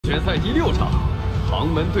选赛第6场，唐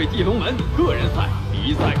门对地龙门个人赛，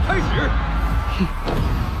比赛开始。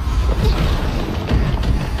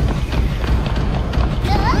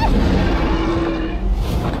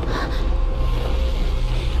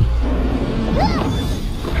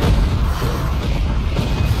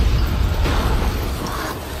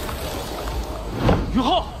于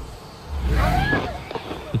浩。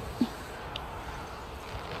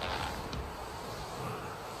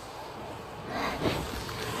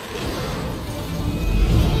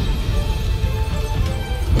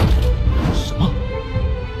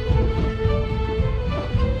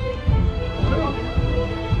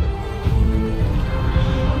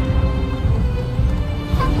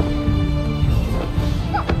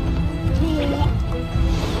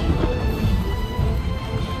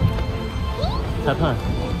 裁判，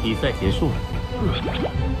比赛结束了。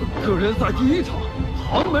个人赛第1场，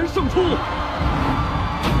唐门胜出。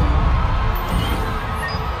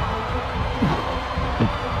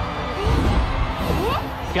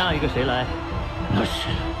下一个谁来？那是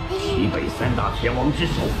西北3大天王之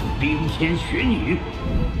首冰天雪女。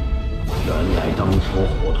原来当初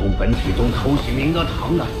伙同本体宗偷袭明阿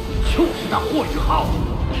堂的，就是那霍雨浩。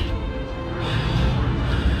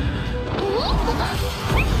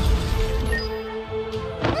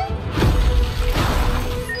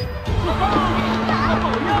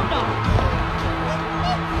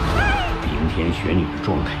 冰天雪女的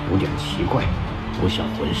状态有点奇怪，不像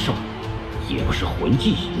魂兽，也不是魂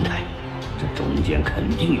技形态，这中间肯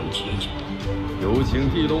定有蹊跷。有请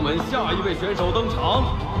地龙门下一位选手登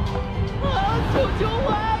场。求求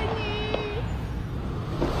我爱你！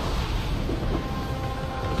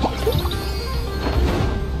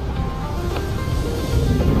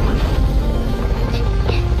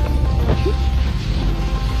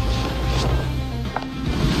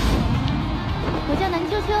我叫南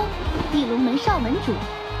秋秋，地龙门少门主，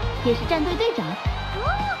也是战队队长。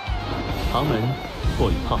唐门霍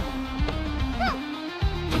雨浩。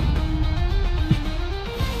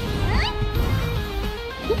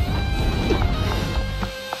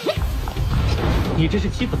你这是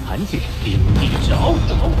欺负残疾人！冰地之鳌，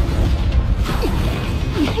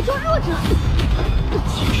你还装弱者？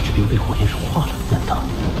气质之冰被火焰融化了，难道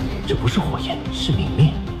这不是火焰，是泯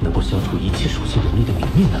灭？能够消除一切属性能力的泯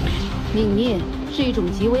灭能力。泯灭是一种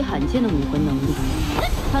极为罕见的武魂能力，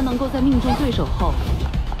它能够在命中对手后，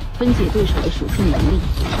分解对手的属性能力，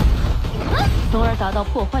从而达到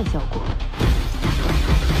破坏效果。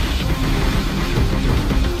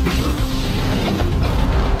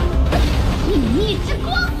 泯灭之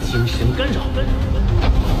光，精神干扰。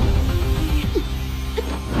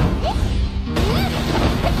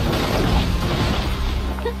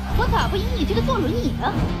我打不赢你这个坐轮椅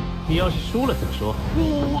的。你要是输了怎么说？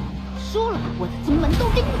输了，我的宗门都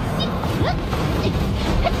给你信。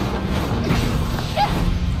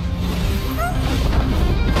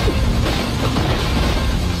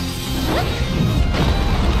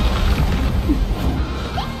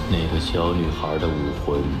那个小女孩的武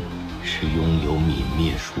魂。 是拥有泯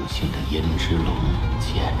灭属性的胭脂龙，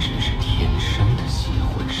简直是天生的邪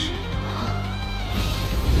魂师。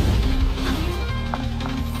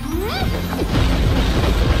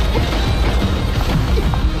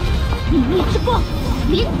泯灭之光，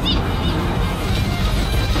连击！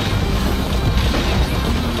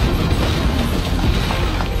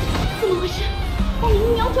怎么回事？我明明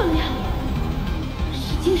瞄准了呀！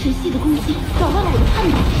是精神系的攻击扰乱了我的判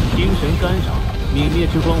断。精神干扰。 泯灭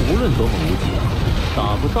之光无论多么无解，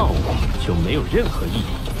打不到我就没有任何意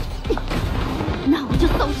义。那我就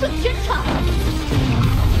扫射全场。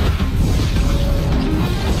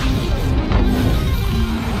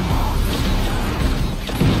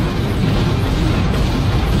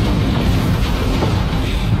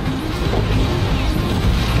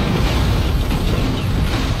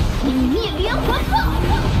泯灭连环炮。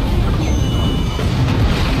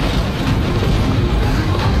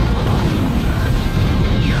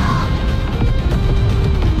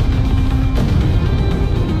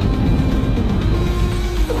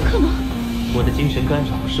 我的精神干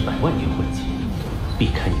扰是100万年魂技，避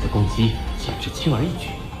开你的攻击简直轻而易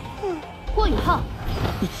举。霍雨浩，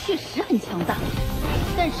你确实很强大，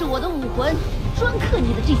但是我的武魂专克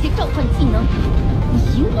你的这些召唤技能，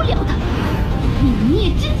你赢不了的。泯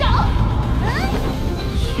灭之掌，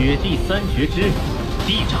雪地3绝之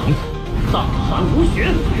地掌，大寒无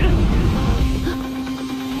旋。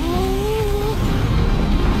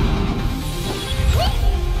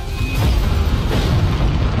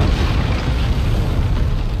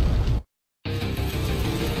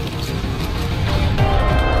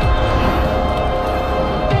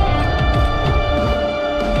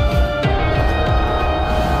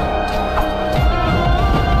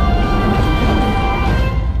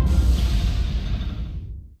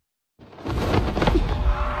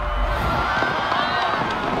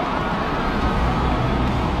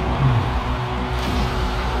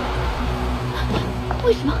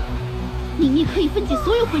为什么？泯灭可以分解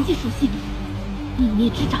所有魂技属性，泯灭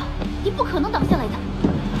之掌你不可能挡下来的。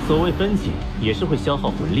所谓分解，也是会消耗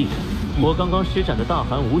魂力的。我刚刚施展的大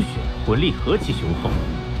寒无雪，魂力何其雄厚，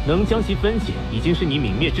能将其分解，已经是你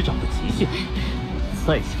泯灭之掌的极限。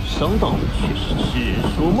再想伤到我，却是痴人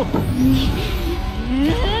说梦。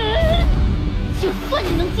就算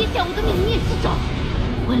你能接下我的泯灭之掌，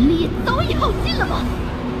魂力也早已耗尽了吧？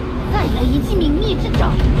再来一记泯灭之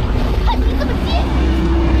掌，看你怎么接！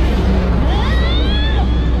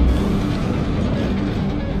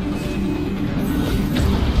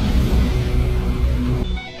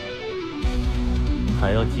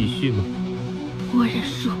还要继续吗？我认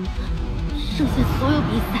输，剩下所有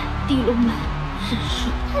比赛，地龙们认输。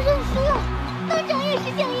他认输了，道长也实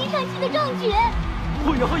现了一场期的壮举。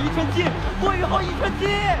霍雨浩一拳击，霍雨浩一拳击！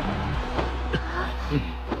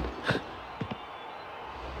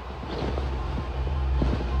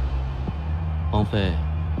王妃，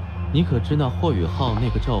你可知那霍雨浩那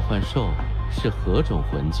个召唤兽是何种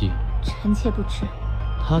魂技？臣妾不知。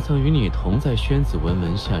他曾与你同在宣子文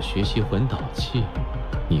门下学习魂导器，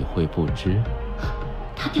你会不知？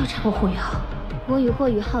他调查过霍雨浩，我与霍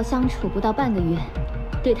雨浩相处不到半个月，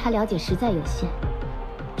对他了解实在有限，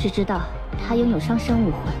只知道他拥有伤身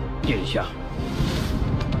武魂。殿下，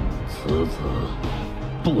此子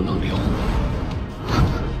不能留。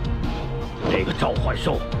那个召唤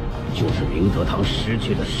兽，就是明德堂失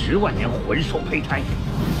去的10万年魂兽胚胎。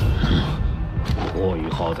霍雨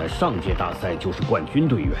浩在上届大赛就是冠军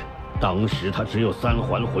队员，当时他只有3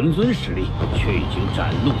环魂尊实力，却已经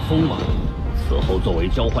展露锋芒。此后作为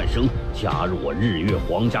交换生加入我日月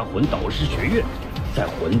皇家魂导师学院，在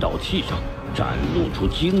魂导器上展露出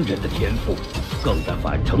惊人的天赋，更在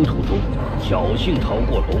返程途中侥幸逃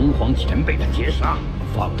过龙皇前辈的截杀。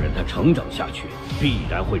放任他成长下去，必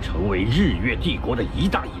然会成为日月帝国的一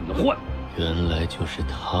大隐患。原来就是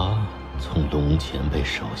他从龙前辈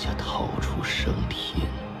手下逃出升天。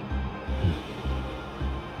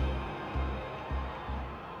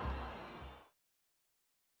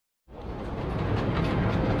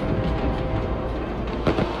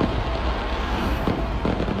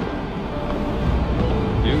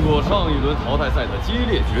经过上一轮淘汰赛的激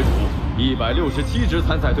烈角逐，167支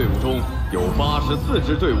参赛队伍中有84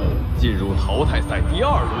支队伍进入淘汰赛第2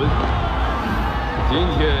轮。今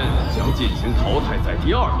天将进行淘汰赛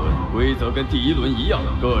第2轮，规则跟第1轮一样，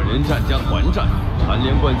个人战加团战。蝉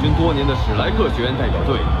联冠军多年的史莱克学院代表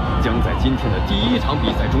队将在今天的第1场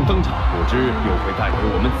比赛中登场，不知又会带给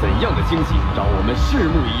我们怎样的惊喜，让我们拭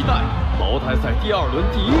目以待。淘汰赛第2轮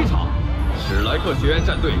第1场，史莱克学院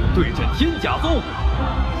战队对阵天甲宗，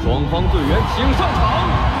双方队员请上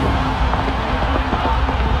场。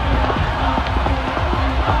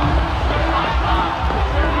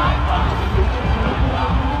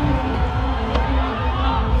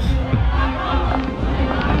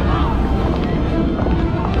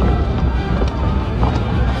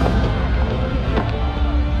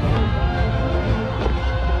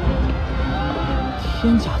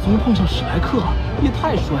天甲宗碰上史莱克，也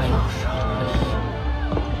太帅了！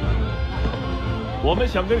我们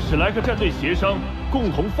想跟史莱克战队协商，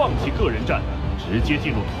共同放弃个人战，直接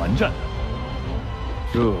进入团战。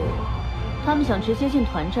他们想直接进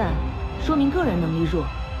团战，说明个人能力弱，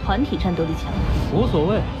团体战斗力强。无所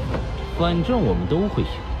谓，反正我们都会赢。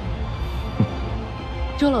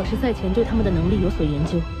周老师赛前对他们的能力有所研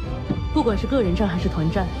究，不管是个人战还是团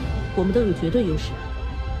战，我们都有绝对优势。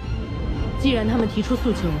既然他们提出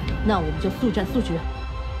诉求，那我们就速战速决。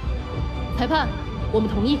裁判，我们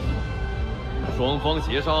同意。双方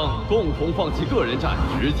协商，共同放弃个人战，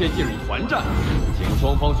直接进入团战。请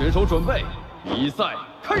双方选手准备，比赛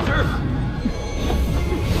开始。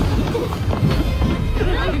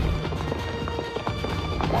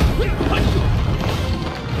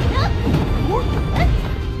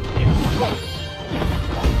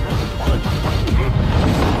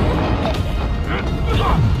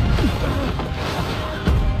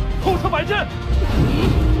后撤摆阵。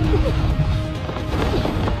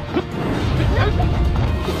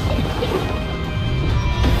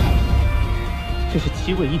这是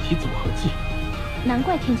7位一体组合技，难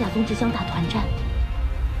怪天甲宗只想打团战。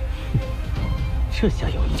这下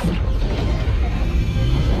有意思了。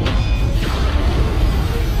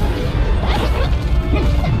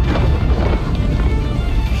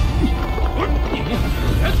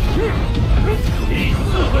第4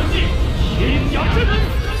魂技天甲阵。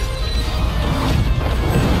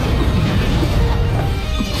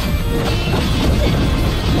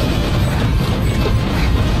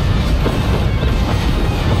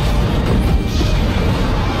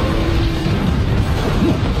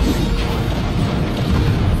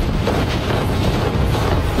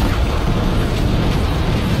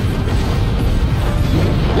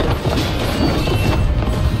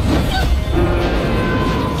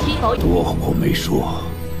说我没说，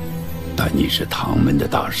但你是唐门的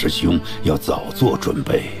大师兄，要早做准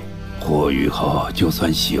备。霍雨浩就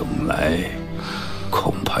算醒来，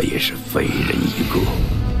恐怕也是废人一个。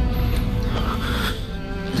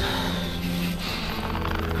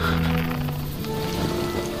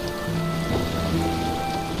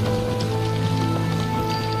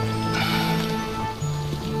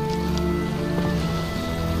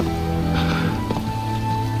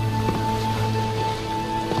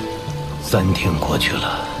3天过去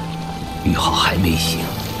了，雨浩还没醒。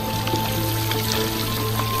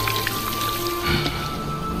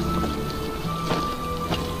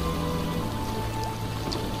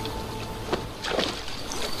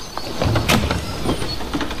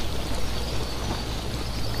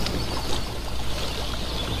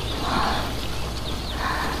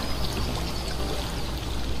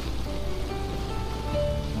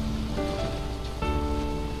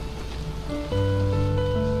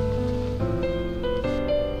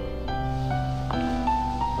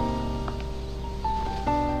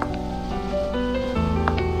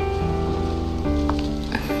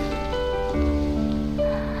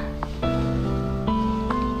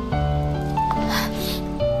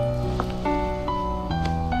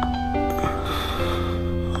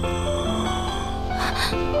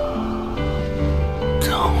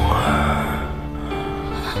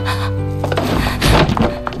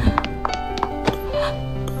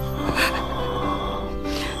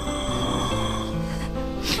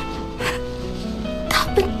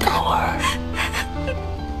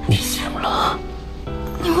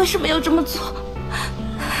为什么要这么做？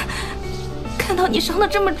看到你伤得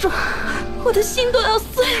这么重，我的心都要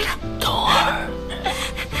碎了。冬儿，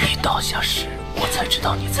你倒下时，我才知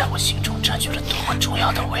道你在我心中占据了多么重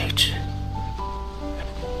要的位置。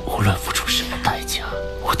无论付出什么代价，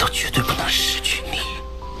我都绝对不能失去你，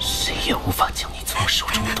谁也无法将你从我手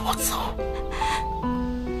中夺走。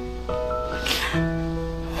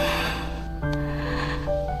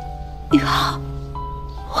雨浩，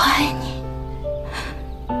我爱你。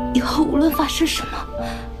以后无论发生什么，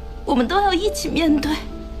我们都要一起面对。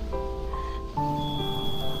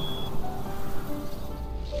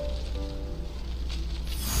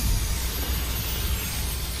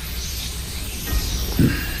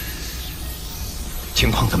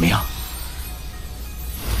情况怎么样？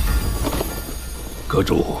阁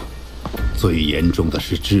主，最严重的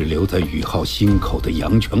是滞留在雨浩心口的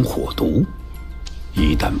阳泉火毒，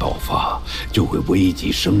一旦爆发，就会危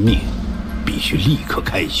及生命。必须立刻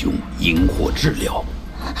开胸引火治疗。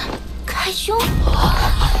开胸？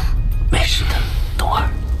没事的，冬儿，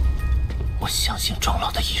我相信庄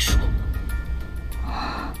老的医术。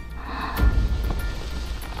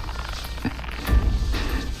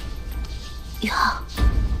雨浩，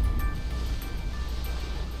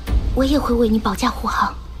我也会为你保驾护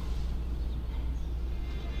航。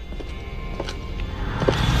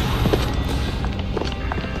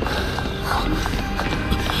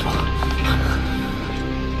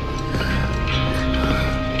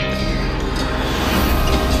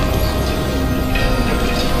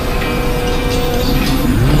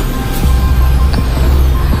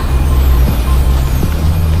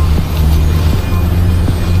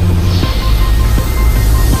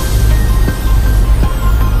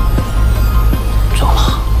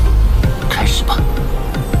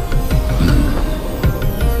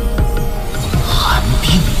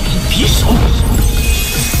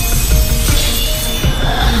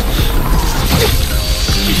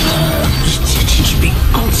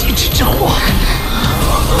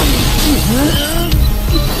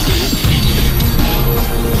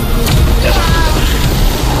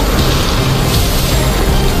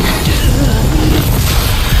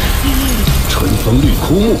绿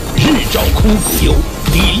枯木，日照空腹游，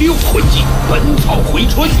第6魂技本草回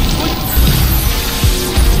春。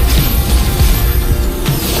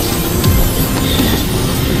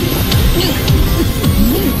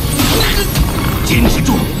坚持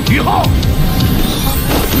住，雨浩！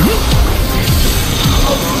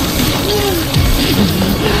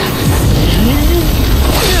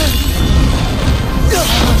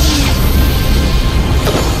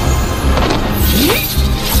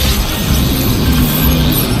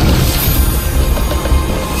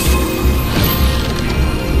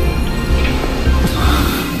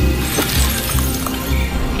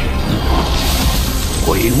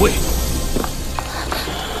回位。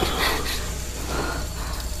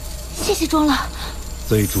谢谢庄老。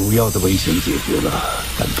最主要的危险解决了，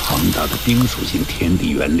但庞大的冰属性天地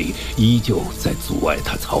原力依旧在阻碍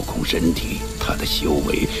他操控身体，他的修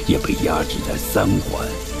为也被压制在3环。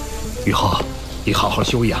雨浩，你好好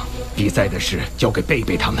休养，比赛的事交给贝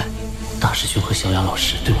贝他们。大师兄和小雅老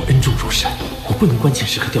师对我恩重如山，我不能关键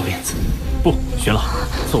时刻掉链子。不，玄老，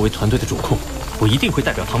作为团队的主控，我一定会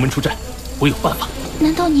代表唐门出战。我有办法。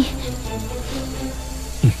难道你？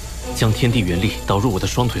将天地元力导入我的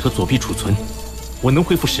双腿和左臂储存，我能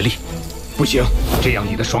恢复实力。不行，这样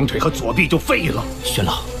你的双腿和左臂就废了。玄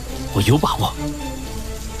老，我有把握。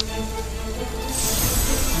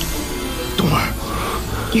冬儿，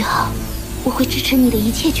宇浩，我会支持你的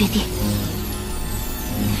一切决定。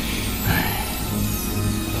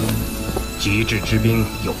极致之冰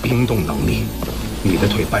有冰冻能力，你的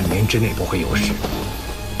腿半年之内不会有事，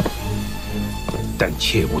但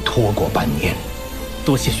切勿拖过半年。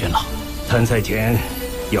多谢玄老。参赛前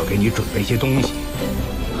要给你准备些东西。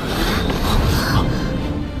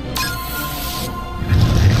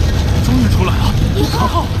终于出来了！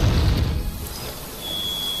好。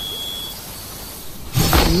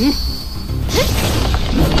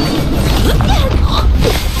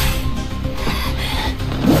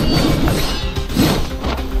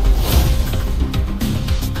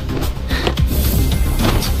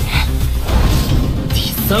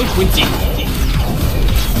第3魂技。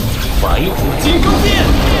白虎金刚变！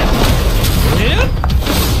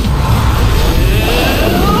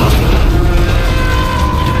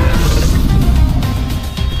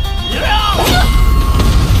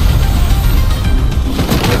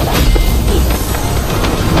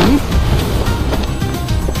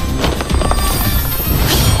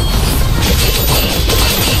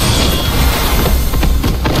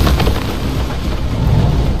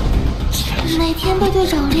每天背队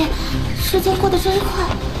长练，时间过得真快。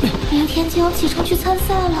明天就要启程去参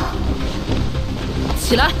赛了。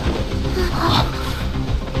起来！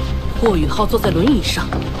霍雨浩坐在轮椅上，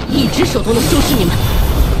一只手都能收拾你们。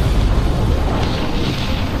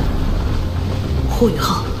霍雨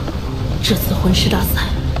浩，这次魂师大赛，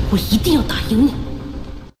我一定要打赢你。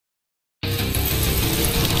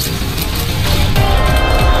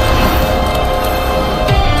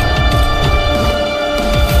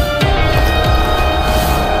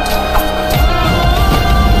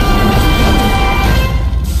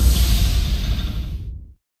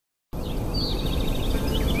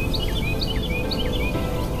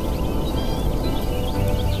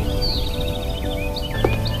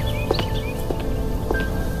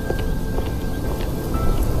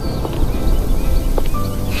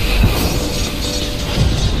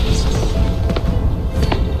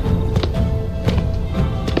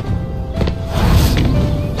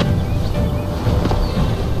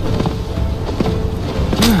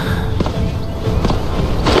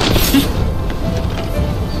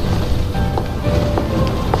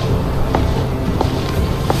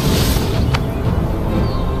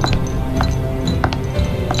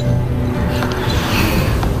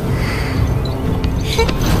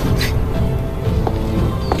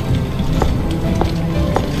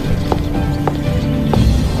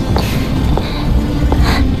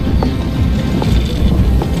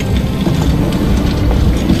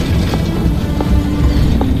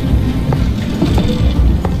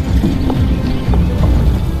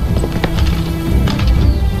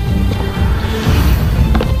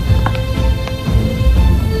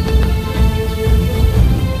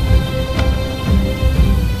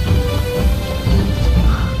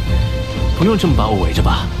不用这么把我围着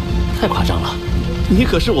吧，太夸张了。你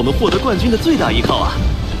可是我们获得冠军的最大依靠啊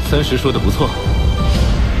！30说的不错。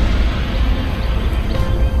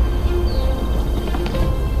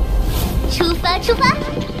出发，出发！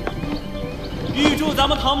预祝咱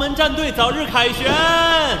们唐门战队早日凯旋！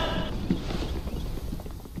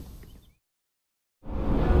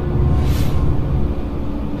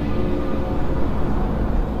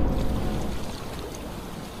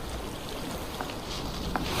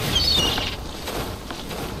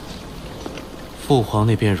父皇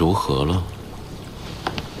那边如何了？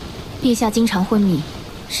陛下经常昏迷，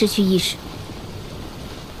失去意识。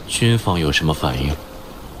军方有什么反应？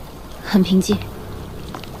很平静。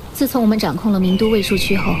自从我们掌控了名都卫戍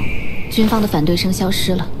区后，军方的反对声消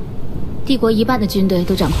失了。帝国一半的军队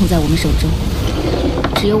都掌控在我们手中，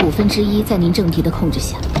只有1/5在您政敌的控制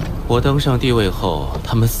下。我登上帝位后，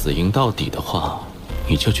他们死硬到底的话，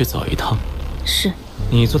你就去走一趟。是。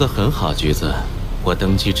你做得很好，橘子。我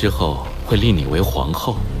登基之后会立你为皇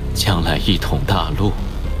后，将来一统大陆，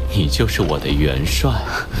你就是我的元帅。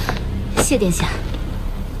谢殿下。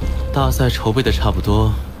大赛筹备的差不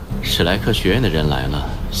多，史莱克学院的人来了，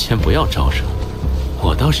先不要招惹。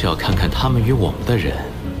我倒是要看看他们与我们的人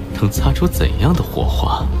能擦出怎样的火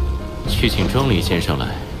花。去请庄里先生来，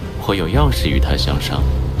我有要事与他相商。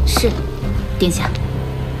是，殿下。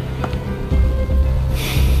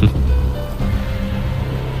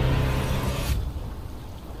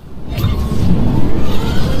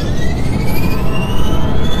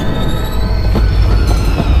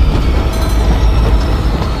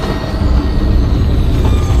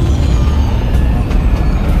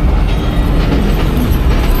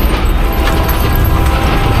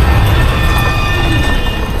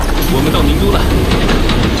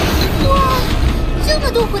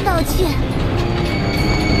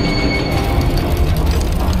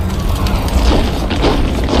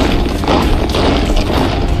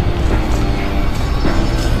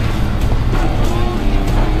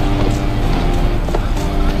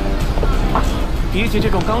比起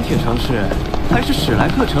这种钢铁城市，还是史莱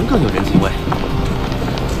克城更有人情味。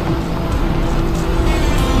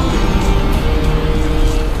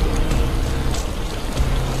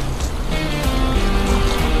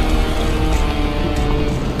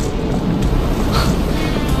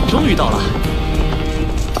终于到了。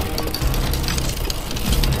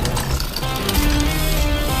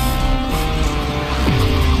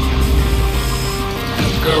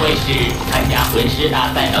各位是参加魂师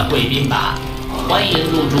大赛的贵宾吧？欢迎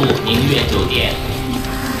入住明月酒店。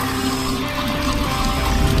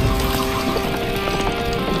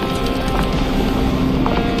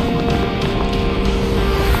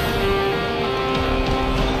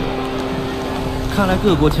看来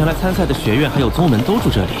各国前来参赛的学院还有宗门都住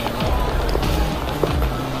这里。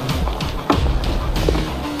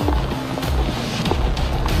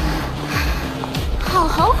好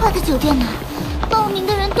豪华的酒店呐！报名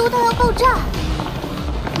的人多到要爆炸。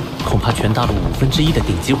恐怕全大陆1/5的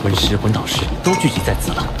顶级魂师、魂导师都聚集在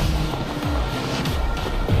此了。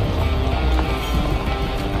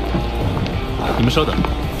你们稍等，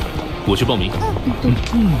我去报名。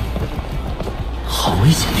好危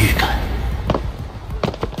险的预感。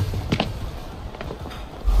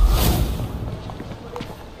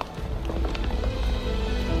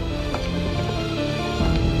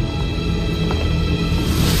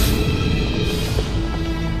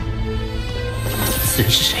此人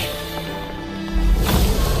是谁？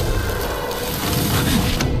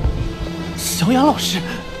小雅老师。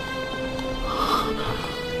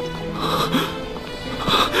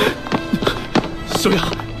小雅，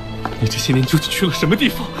你这些年究竟去了什么地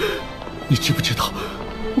方？你知不知道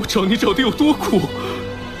我找你找的有多苦？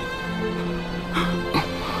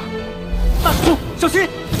大师兄，小心！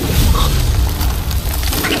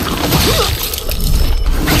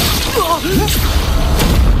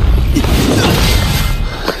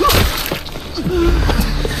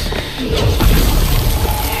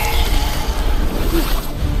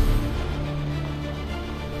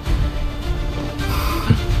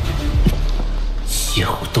邪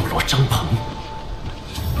狐斗罗张鹏，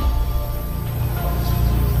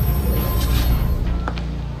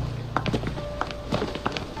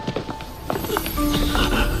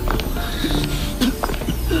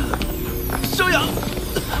小雅，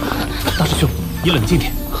大师兄，你冷静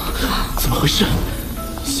点，怎么回事？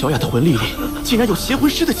小雅的魂力里竟然有邪魂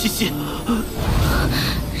师的气息，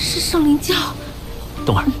是圣灵教。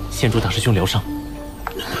冬儿，先助大师兄疗伤。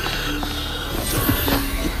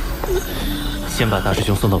先把大师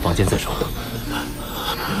兄送到房间再说。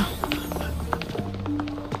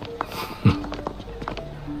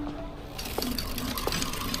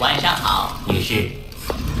晚上好，女士。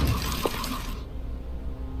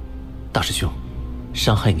大师兄，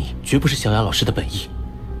伤害你绝不是小雅老师的本意，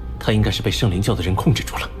他应该是被圣灵教的人控制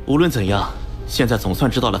住了。无论怎样，现在总算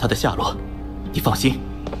知道了他的下落。你放心，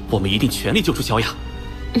我们一定全力救出小雅。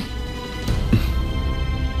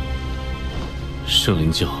圣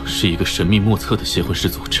灵教是一个神秘莫测的邪魂师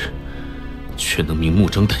组织，却能明目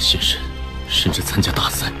张胆现身，甚至参加大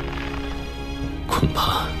赛，恐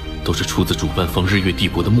怕都是出自主办方日月帝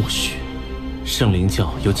国的默许。圣灵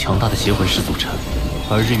教由强大的邪魂师组成，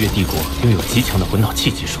而日月帝国拥有极强的魂导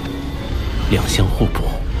器技术，两相互补，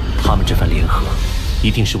他们这番联合，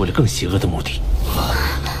一定是为了更邪恶的目的。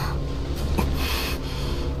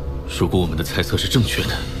如果我们的猜测是正确的，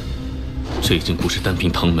这已经不是单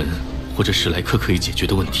凭唐门或者史莱克可以解决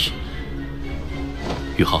的问题。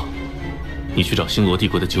宇浩，你去找星罗帝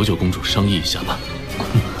国的99公主商议一下吧。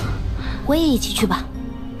我也一起去吧。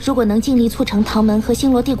如果能尽力促成唐门和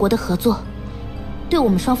星罗帝国的合作，对我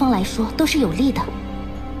们双方来说都是有利的。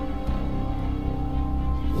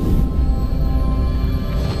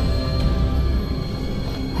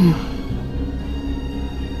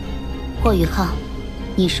霍雨浩，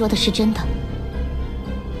你说的是真的？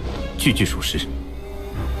句句属实。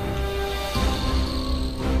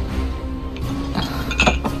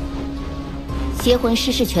邪魂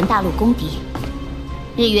师是全大陆公敌，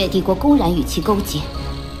日月帝国公然与其勾结，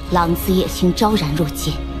狼子野心昭然若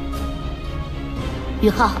揭。宇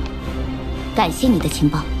浩，感谢你的情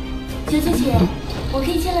报。九姐姐，我可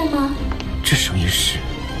以进来吗？这声音是